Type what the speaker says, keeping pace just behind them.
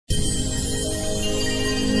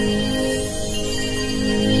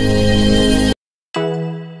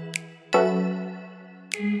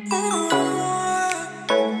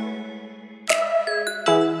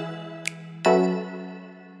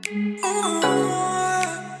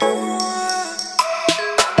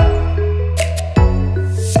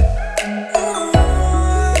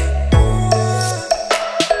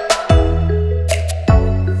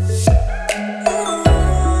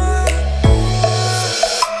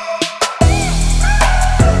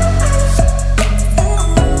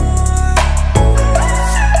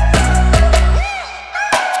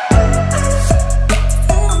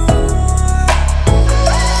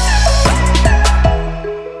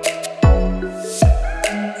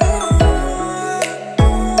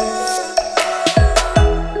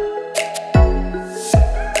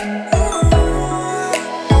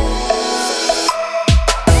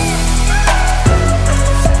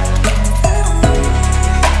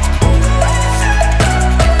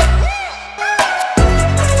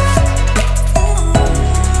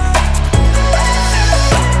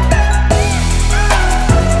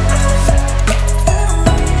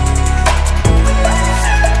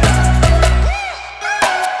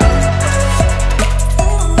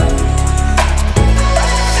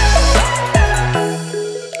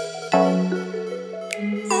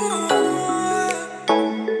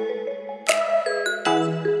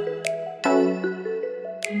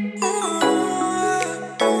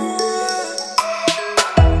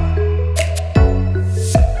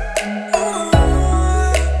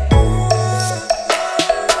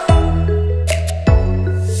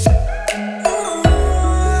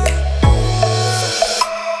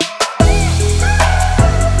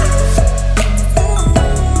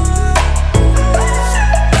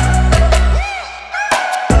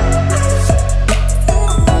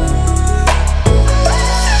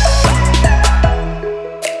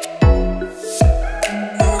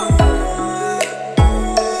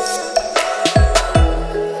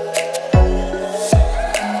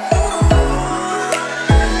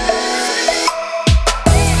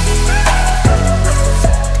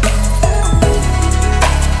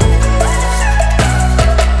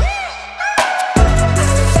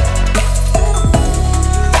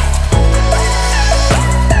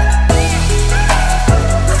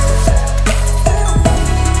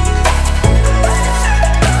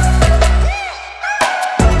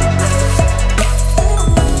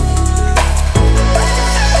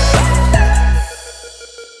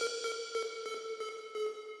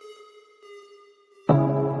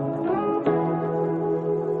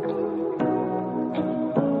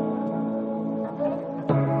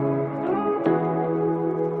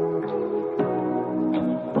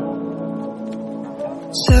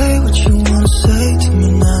Say what you wanna say to me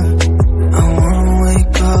now. I wanna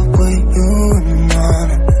wake up with you in the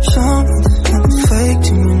morning. Show me there's nothing fake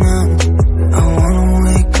to me now. I wanna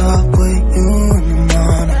wake up with you in the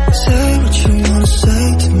morning. Say what you wanna say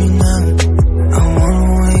to me now. I wanna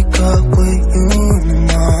wake up with you in the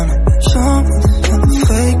morning. Show me there's nothing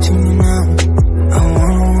fake to me now. I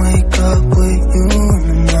wanna wake up with you in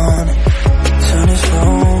the morning. Turn this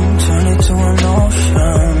room, turn it to an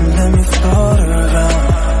ocean. Let me float around.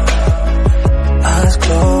 Eyes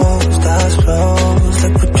closed,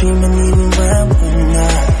 like we're dreaming even when we're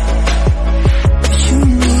not. You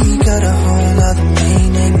and me got a whole lot of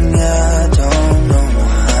meaning, I don't know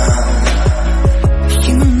how.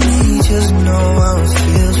 You and me just know how it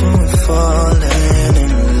feels when we're falling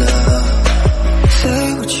in love. Say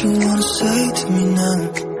what you wanna say to me now.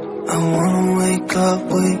 I wanna wake up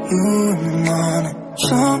with you in the morning.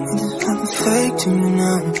 Show me there's nothing fake to me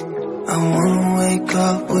now. I wanna wake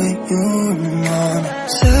up with you in the morning.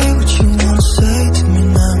 Say what you wanna say to me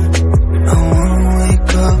now. I wanna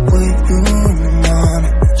wake up with you in the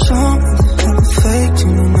morning. Show me there's nothing fake to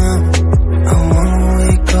me now. I wanna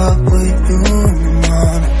wake up with you in the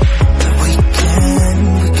morning. That we can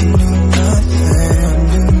do nothing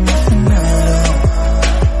at all.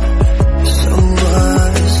 So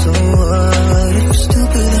what, if you're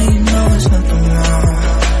stupid then you know there's nothing wrong.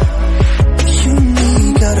 You and me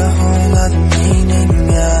got a whole lot of meaning,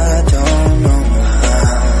 I don't know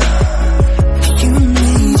how. You and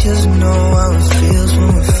me just know how it feels when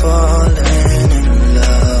we're falling in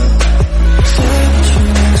love. Say what you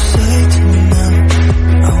wanna say to me now.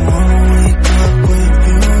 I wanna wake up with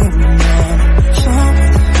you in the morning. Show me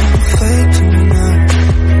there's nothing fake to me now.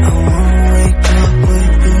 I wanna wake up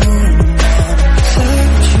with you in the morning. Say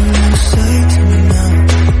what you wanna say to me now.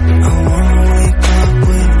 I wanna wake up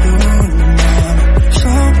with you in the morning.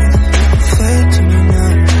 Show me there's nothing fake to me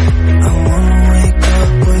now. I wanna wake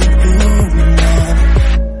up with you in the morning.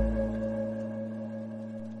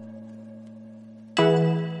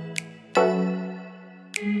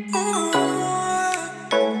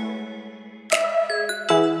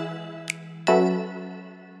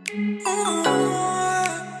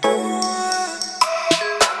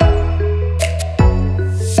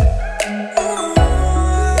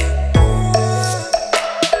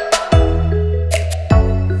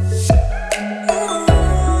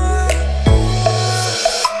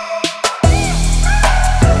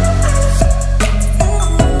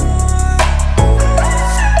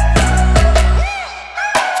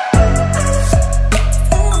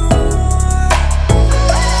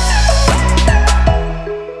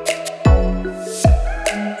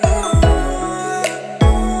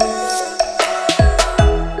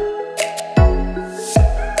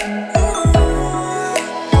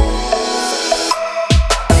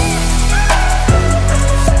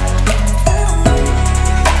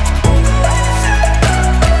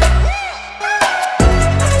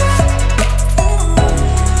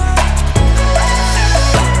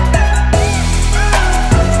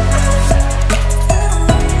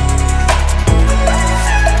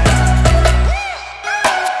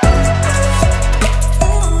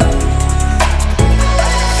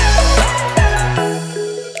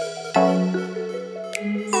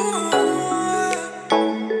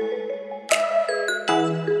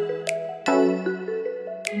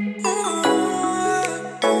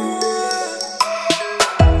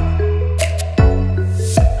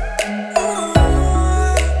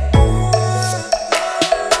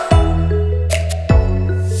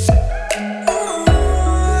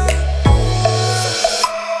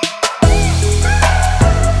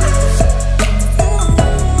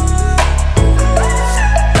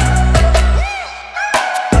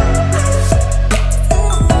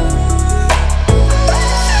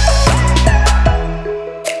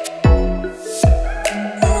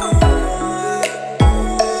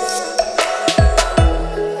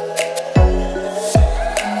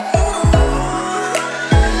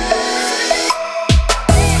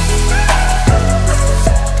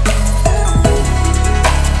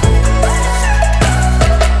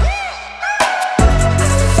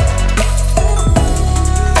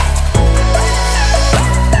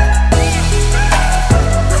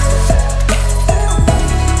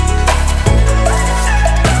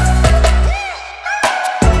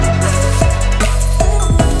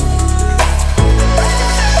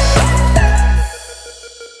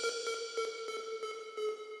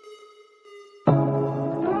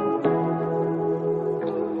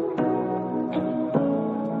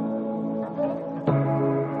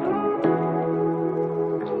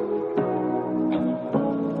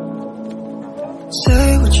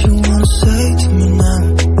 Say what you wanna say to me now.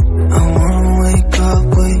 I wanna wake up up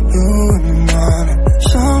with you in the morning.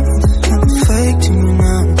 Show me there's nothing fake to me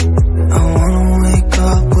now. I wanna wake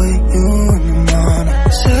up with you in the morning.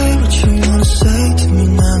 Say what you wanna say to me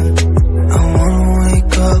now. I wanna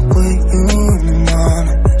wake up with you in the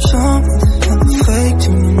morning. Show me there's nothing fake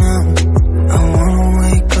to me now. I wanna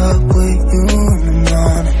wake up with you in the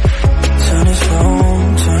morning. Turn this room,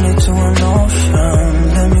 turn it to an ocean.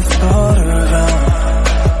 Let me float around.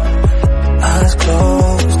 Eyes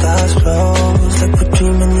closed, like we're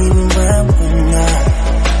dreaming even when we're not.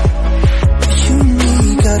 You and me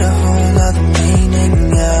got a whole other meaning,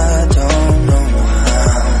 I don't know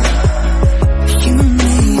how. You and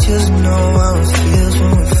me just know how it feels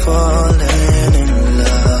when we're falling in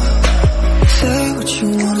love. Say what you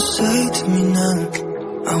wanna say to me now.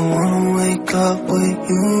 I wanna wake up with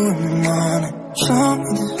you in the morning. Show me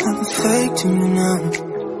there's nothing fake to me now.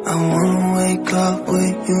 I wanna